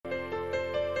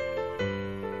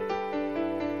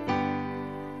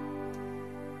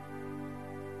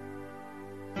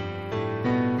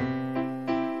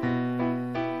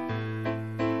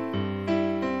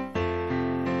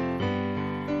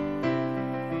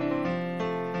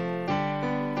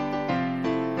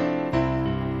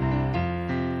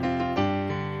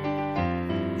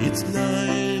It's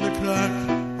 9 o'clock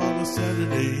on a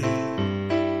Saturday.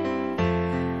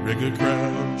 Regular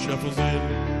crowd shuffles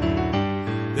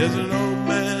in. There's an old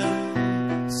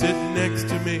man sitting next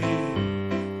to me,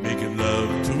 making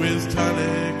love to his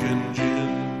tonic and gin.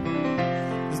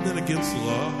 Isn't that against the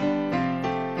law?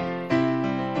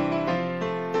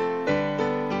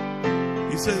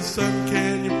 He says, son,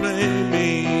 can you play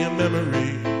me a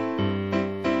memory?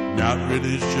 Not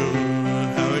really sure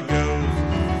how it goes,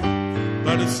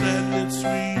 but it's sad and it's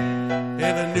sweet,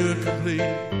 and I knew it complete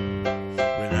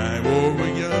when I wore a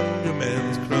younger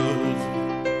man's clothes.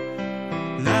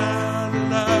 La la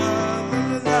la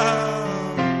la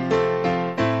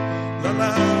la la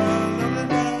la la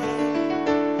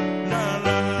la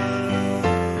la.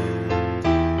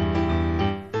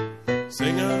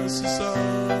 Sing us a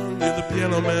song, you're the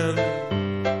piano man.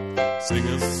 Sing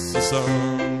us a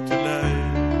song tonight.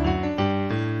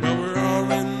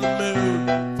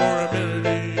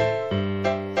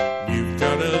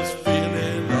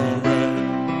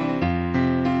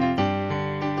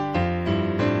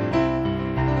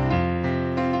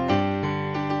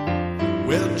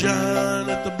 Well, John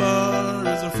at the bar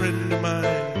is a friend of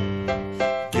mine.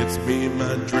 Gets me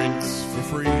my drinks for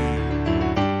free.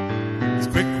 He's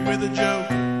quick with a joke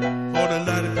or to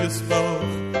light up his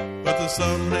smoke, but there's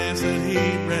some place that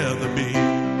he'd rather be.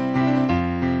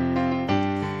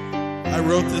 I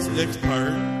wrote this next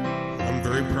part, I'm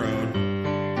very proud.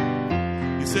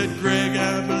 He said, Greg,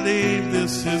 I believe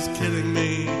this is killing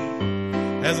me,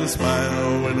 as a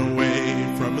smile went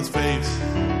away from his face.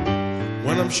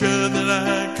 When I'm sure that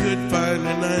I could find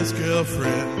a nice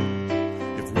girlfriend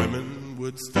if women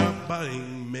would stop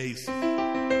buying mace. La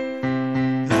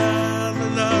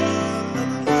la la la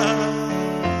la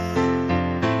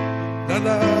la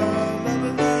la la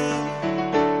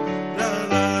la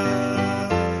la.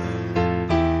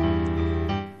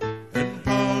 And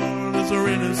Paul is a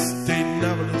real estate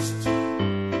novelist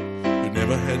who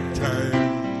never had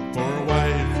time for a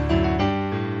wife.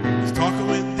 He's talking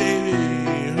with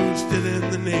still in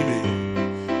the Navy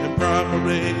and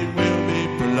probably will be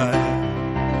polite.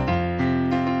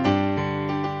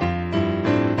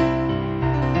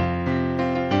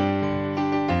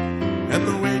 And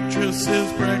the waitress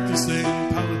is practicing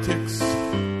politics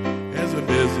as a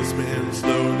businessman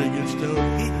slowly gets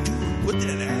stoned. Hey, dude, put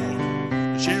that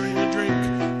out. Sharing a drink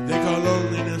they call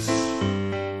loneliness.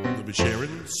 They'll be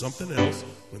sharing something else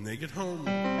when they get home.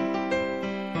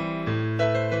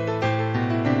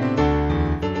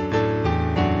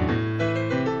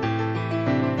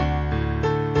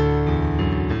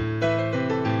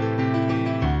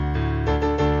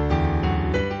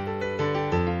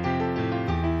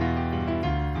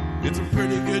 It's a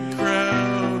pretty good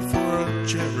crowd for a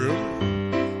chat room,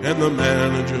 and the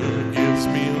manager gives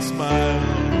me a smile,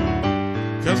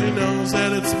 'cause he knows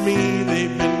that it's me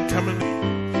they've been coming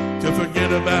to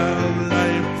forget about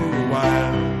life for a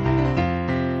while.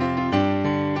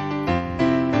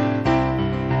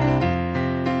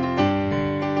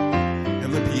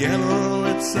 And the piano,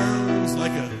 it sounds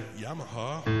like a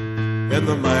Yamaha, and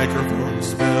the microphone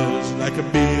smells like a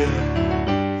beer.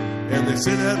 And they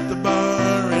sit at the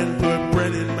bar and put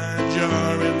bread in my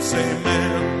jar and say,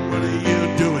 man, what are you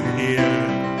doing here?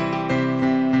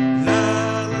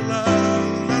 La la la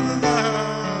la la la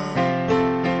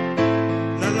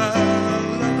la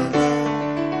la la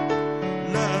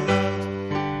la la.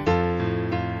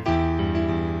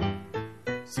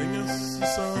 Sing us a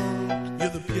song,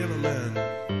 you're the piano man.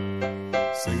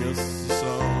 Sing us a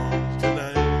song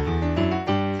tonight.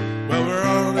 Well, we're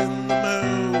all in the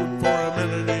mood for a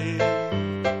melody.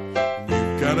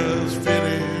 Got us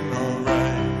feeling